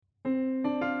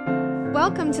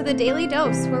Welcome to the Daily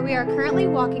Dose, where we are currently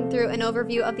walking through an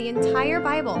overview of the entire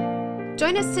Bible.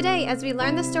 Join us today as we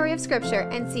learn the story of Scripture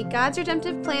and see God's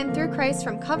redemptive plan through Christ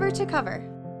from cover to cover.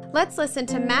 Let's listen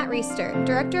to Matt Reisetter,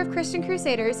 Director of Christian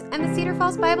Crusaders and the Cedar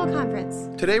Falls Bible Conference.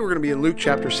 Today we're going to be in Luke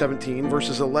chapter 17,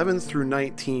 verses 11 through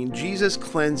 19. Jesus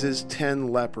cleanses 10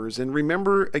 lepers. And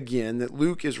remember again that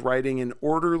Luke is writing an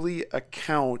orderly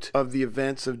account of the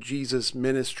events of Jesus'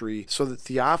 ministry so that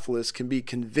Theophilus can be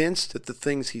convinced that the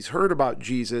things he's heard about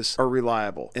Jesus are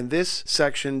reliable. And this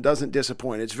section doesn't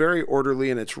disappoint. It's very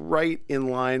orderly and it's right in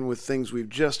line with things we've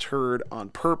just heard on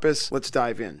purpose. Let's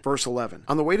dive in. Verse 11.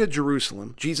 On the way to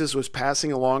Jerusalem, Jesus was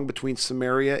passing along between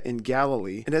Samaria and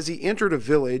Galilee, and as he entered a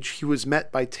village, he was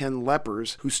met by 10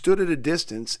 lepers who stood at a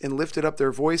distance and lifted up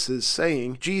their voices,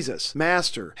 saying, "Jesus,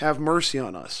 Master, have mercy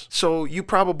on us." So you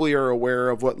probably are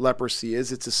aware of what leprosy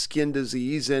is. It's a skin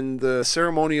disease, and the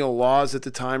ceremonial laws at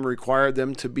the time required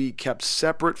them to be kept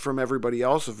separate from everybody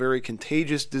else, a very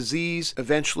contagious disease,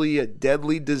 eventually a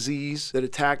deadly disease that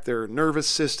attacked their nervous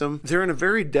system. They're in a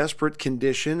very desperate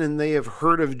condition, and they have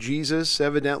heard of Jesus,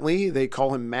 evidently. They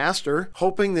call him Master,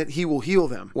 hoping that he will heal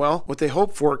them. Well, what they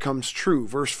hope for comes true.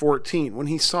 Verse 14, when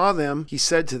he saw them, he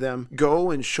said to them,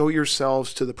 "Go and show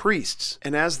yourselves to the priests."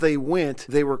 And as they went,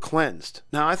 they were cleansed.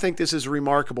 Now, I think this is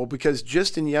remarkable because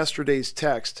just in yesterday's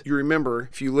text, you remember,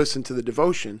 if you listen to the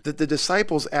devotion, that the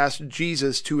disciples asked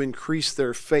Jesus to increase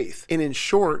their faith. And in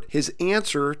short, his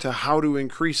answer to how to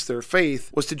increase their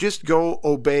faith was to just go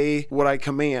obey what I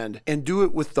command and do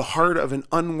it with the heart of an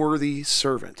unworthy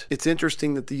servant. It's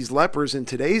interesting that these lepers in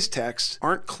today's text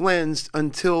aren't cleansed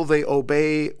until they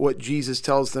obey what Jesus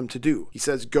tells them to do. He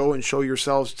says, "Go and show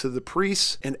yourselves to the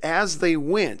priests." And as they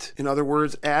went, in other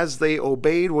words, as they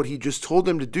obeyed what he just told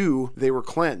them to do, they were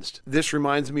cleansed. This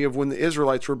reminds me of when the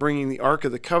Israelites were bringing the Ark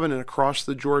of the Covenant across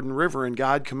the Jordan River, and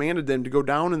God commanded them to go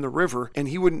down in the river, and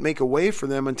he wouldn't make a way for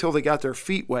them until they got their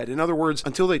feet wet. In other words,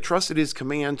 until they trusted his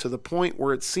command to the point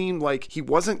where it seemed like he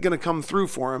wasn't going to come through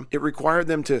for them. It required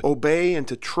them to obey and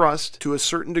to trust to a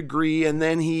certain degree, and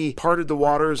then he parted the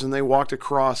waters and they walked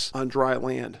across on dry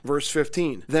land. Verse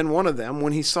 15, then one of them,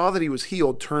 when he saw that he was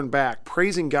healed, turned back,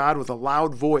 praising God with a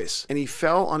loud voice, and he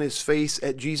fell on his face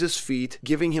at Jesus' feet,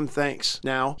 giving him thanks.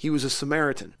 Now, he was a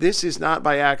Samaritan. This is not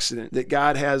by accident that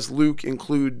God has Luke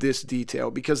include this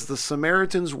detail, because the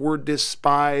Samaritans were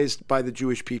despised by the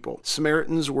Jewish people.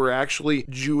 Samaritans were actually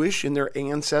Jewish in their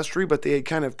ancestry, but they had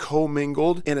kind of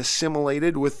commingled and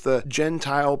assimilated with the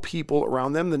Gentile people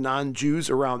around them, the non-Jews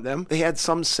around them. They had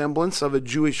some semblance of a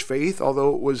Jewish faith,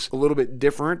 although it was a little bit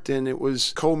different and it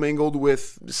was commingled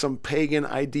with some pagan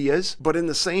ideas. But in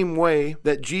the same way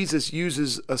that Jesus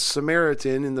uses a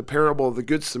Samaritan in the parable of the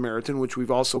Good Samaritan, which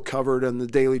we've also covered on the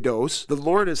Daily Dose, the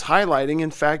Lord is highlighting,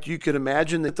 in fact, you could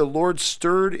imagine that the Lord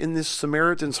stirred in this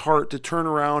Samaritan's heart to turn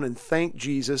around and thank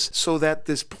Jesus so that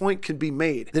this point could be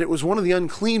made, that it was one of the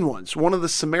unclean ones, one of the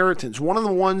Samaritans, one of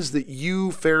the ones that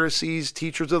you Pharisees,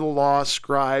 teachers of the law,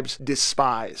 scribes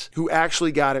despise, who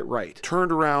actually got it right,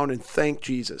 turned around and thanked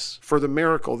Jesus for the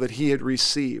miracle that he had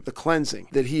received, the cleansing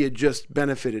that he had just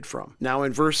benefited from. Now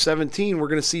in verse 17, we're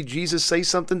going to see Jesus say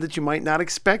something that you might not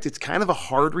expect. It's kind of a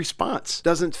hard response.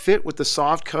 Doesn't fit with the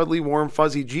soft, cuddly, warm,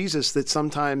 fuzzy Jesus that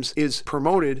sometimes is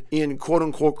promoted in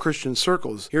quote-unquote Christian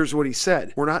circles. Here's what he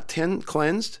said. Were not 10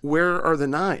 cleansed? Where are the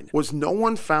 9? Was no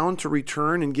one found to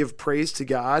return and give praise to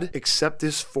God except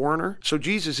this foreigner? So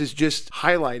Jesus is just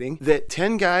highlighting that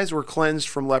 10 guys were cleansed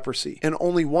from leprosy, and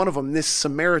only one of them, this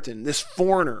Samaritan, this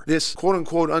foreigner, this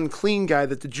quote-unquote unclean guy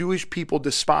that the Jewish people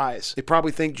despise. They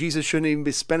probably think Jesus shouldn't even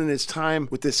be spending his time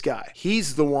with this guy.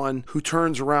 He's the one who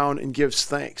turns around and gives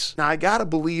thanks. Now, I gotta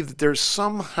believe that there's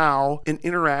somehow an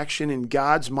interaction in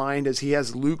God's mind as he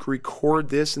has Luke record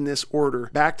this in this order.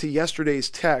 Back to yesterday's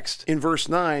text in verse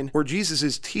 9, where Jesus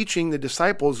is teaching the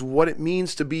disciples what it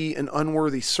means to be an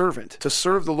unworthy servant, to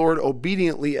serve the Lord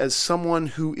obediently as someone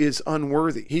who is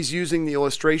unworthy. He's using the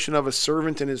illustration of a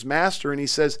servant and his master, and he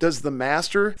says, does the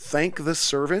master thank the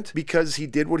servant because he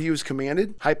did what he was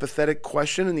commanded? Hypothetical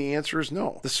question, and the answer is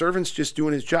no. The servant's just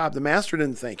doing his job. The master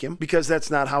didn't thank him because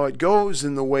that's not how it goes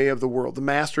in the way of the world. The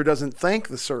master doesn't thank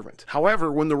the servant.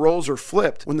 However, when the roles are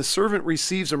flipped, when the servant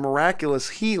receives a miraculous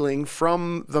healing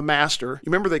from the master, you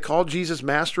remember they called Jesus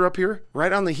master up here?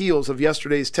 Right on the heels of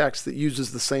yesterday's text that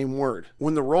uses the same word.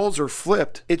 When the roles are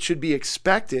flipped, it should be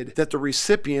expected that the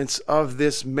recipients of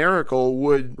this miracle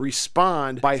would receive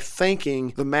respond by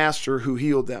thanking the master who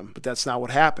healed them. But that's not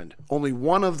what happened. Only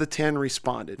one of the 10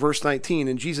 responded. Verse 19,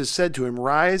 and Jesus said to him,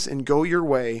 rise and go your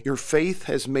way. Your faith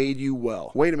has made you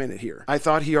well. Wait a minute here. I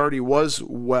thought he already was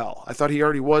well. I thought he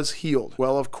already was healed.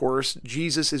 Well, of course,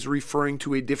 Jesus is referring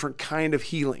to a different kind of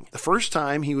healing. The first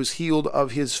time he was healed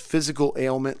of his physical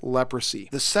ailment, leprosy.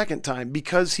 The second time,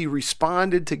 because he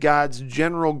responded to God's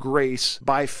general grace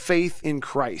by faith in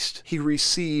Christ, he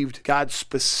received God's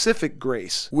specific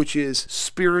grace, which is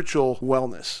spiritual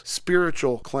wellness,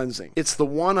 spiritual cleansing. It's the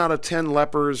 1 out of 10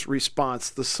 lepers response,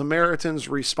 the Samaritan's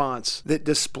response, that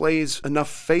displays enough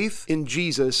faith in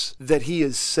Jesus that he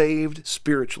is saved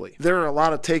spiritually. There are a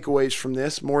lot of takeaways from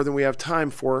this, more than we have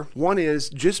time for. One is,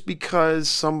 just because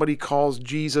somebody calls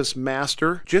Jesus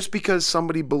master, just because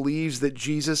somebody believes that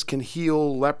Jesus can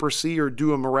heal leprosy or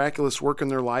do a miraculous work in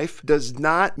their life, does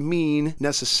not mean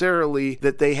necessarily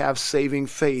that they have saving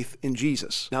faith in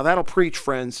Jesus. Now that'll preach,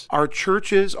 friends. Our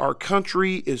churches, our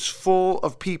country is full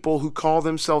of people who call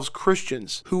themselves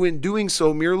Christians, who in doing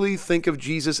so merely think of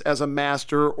Jesus as a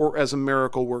master or as a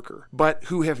miracle worker, but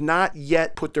who have not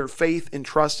yet put their faith and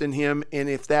trust in him. And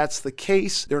if that's the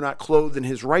case, they're not clothed in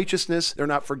his righteousness. They're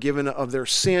not forgiven of their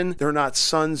sin. They're not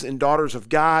sons and daughters of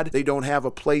God. They don't have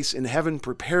a place in heaven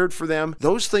prepared for them.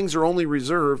 Those things are only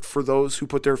reserved for those who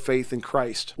put their faith in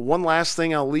Christ. One last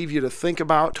thing I'll leave you to think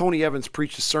about. Tony Evans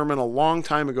preached a sermon a long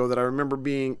time ago that I remember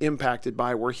being impacted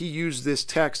by, where he used this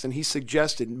text and he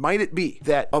suggested, might it be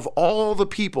that of all the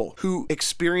people who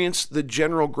experience the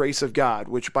general grace of God,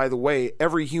 which by the way,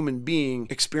 every human being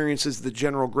experiences the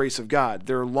general grace of God.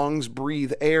 Their lungs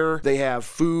breathe air, they have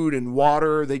food and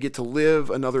water, they get to live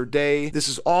another day. This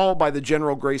is all by the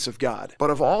general grace of God. But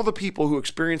of all the people who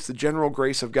experience the general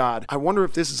grace of God, I wonder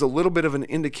if this is a little bit of an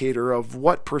indicator of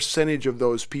what percentage of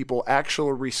those people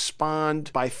actually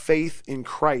respond by faith in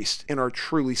Christ and are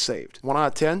truly saved. 1 out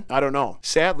of 10? I don't know.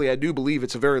 Sadly, I do believe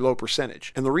it's a very low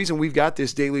percentage. And the reason we've got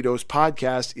this Daily Dose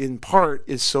podcast in part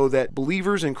is so that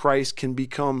believers in Christ can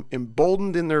become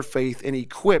emboldened in their faith and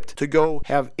equipped to go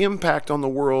have impact on the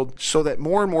world, so that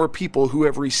more and more people who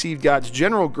have received God's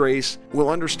general grace will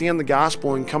understand the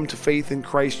gospel and come to faith in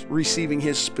Christ, receiving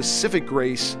his specific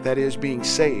grace, that is being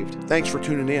saved. Thanks for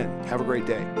tuning in. Have a great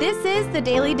day. This is The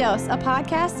Daily Dose, a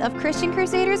podcast of Christian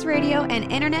Crusaders Radio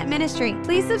and Internet Ministry.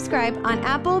 Please subscribe on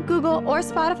Apple, Google, or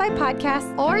Spotify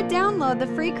podcasts, or download the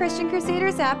free Christian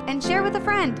Crusaders app and share with a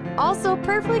friend. Also,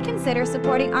 prayerfully consider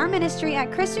supporting our ministry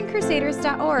at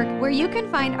ChristianCrusaders.org, where you can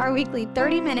find our weekly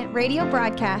 30-minute radio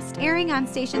broadcast airing on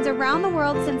stations around the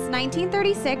world since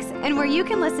 1936, and where you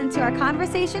can listen to our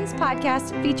Conversations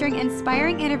podcast featuring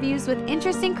inspiring interviews with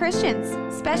interesting Christians.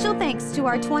 Special thanks to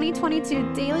our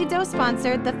 2022 Daily Dose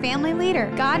sponsor, The Family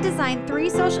Leader. God designed 3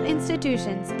 social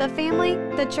institutions: the family,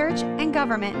 the church, and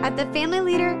government. At The Family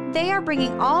Leader, they are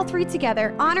bringing all 3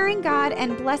 together, honoring God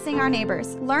and blessing our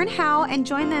neighbors. Learn how and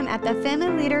join them at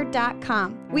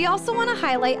thefamilyleader.com. We also want to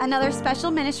highlight another special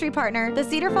ministry partner, the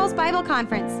Cedar Falls Bible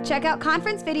Conference. Check out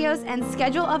conference videos and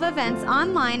schedule of events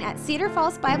online at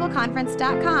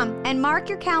cedarfallsbibleconference.com, and mark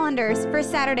your calendars for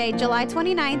Saturday, July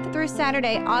 29th through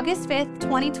Saturday, August 5th,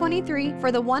 2023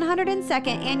 for the 102nd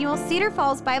Annual Cedar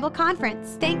Falls Bible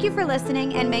Conference. Thank you for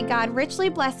listening, and may God richly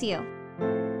bless you.